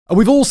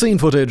We've all seen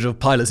footage of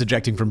pilots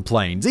ejecting from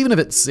planes, even if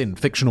it's in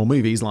fictional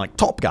movies like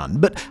Top Gun,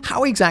 but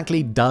how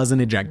exactly does an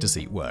ejector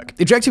seat work?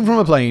 Ejecting from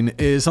a plane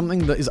is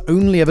something that is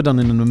only ever done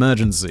in an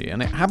emergency,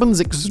 and it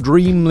happens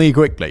extremely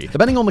quickly.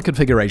 Depending on the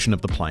configuration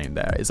of the plane,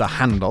 there is a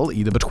handle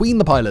either between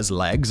the pilot's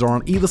legs or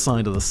on either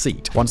side of the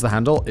seat. Once the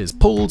handle is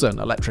pulled, an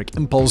electric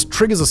impulse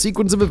triggers a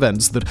sequence of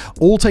events that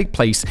all take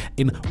place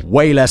in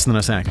way less than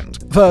a second.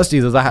 First,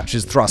 either the hatch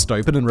is thrust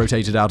open and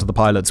rotated out of the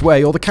pilot's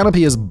way, or the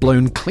canopy is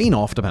blown clean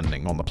off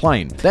depending on the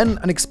plane. Then,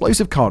 an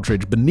explosive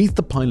cartridge beneath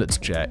the pilot's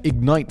chair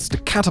ignites to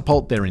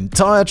catapult their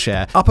entire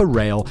chair up a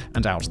rail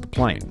and out of the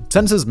plane.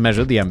 Sensors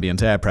measure the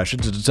ambient air pressure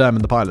to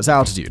determine the pilot's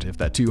altitude. If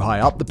they're too high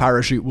up, the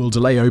parachute will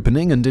delay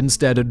opening, and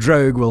instead a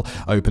drogue will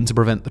open to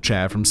prevent the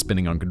chair from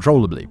spinning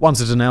uncontrollably.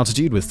 Once at an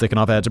altitude with thick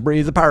enough air to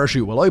breathe, the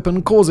parachute will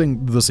open,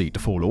 causing the seat to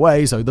fall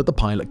away so that the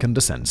pilot can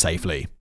descend safely.